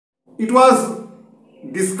It was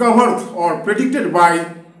discovered or predicted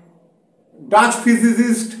by Dutch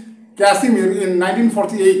physicist Casimir in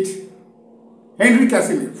 1948. Hendrik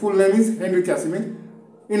Casimir, full name is Hendrik Casimir,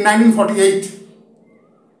 in 1948.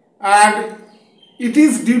 And it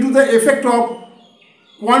is due to the effect of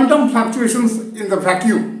quantum fluctuations in the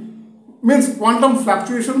vacuum, means quantum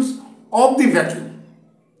fluctuations of the vacuum.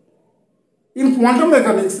 In quantum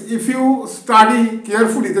mechanics, if you study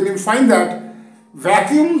carefully, then you find that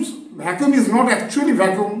vacuum is not actually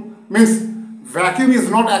vacuum, means vacuum is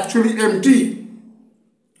not actually empty.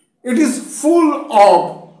 It is full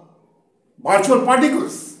of virtual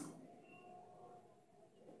particles.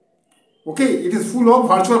 Okay, it is full of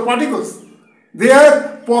virtual particles. They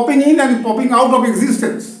are popping in and popping out of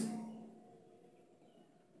existence.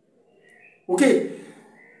 Okay,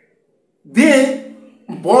 they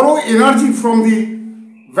borrow energy from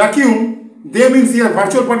the vacuum. They means here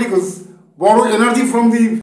virtual particles borrow energy from the